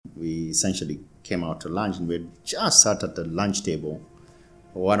We essentially came out to lunch, and we just sat at the lunch table.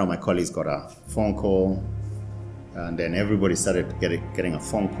 One of my colleagues got a phone call, and then everybody started getting a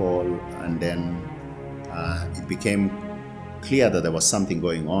phone call, and then it became clear that there was something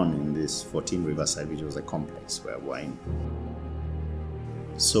going on in this 14 Riverside, which was a complex where we're in.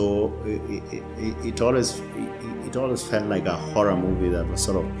 So it always felt like a horror movie that was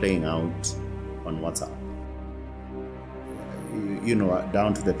sort of playing out on WhatsApp.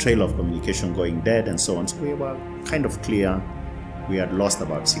 Down to the trail of communication going dead and so on. So we were kind of clear we had lost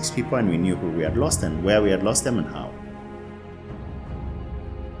about 6 people, and we knew who we had lost and where we had lost them and how.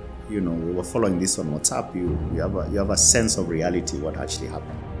 We were following this on WhatsApp. You have a sense of reality, what actually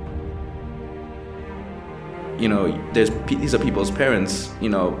happened. These are people's parents.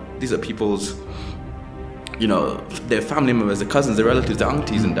 These are people's, their family members, their cousins, their relatives, their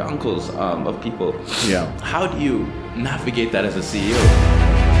aunties and their uncles of people. Yeah. How do you navigate that as a CEO?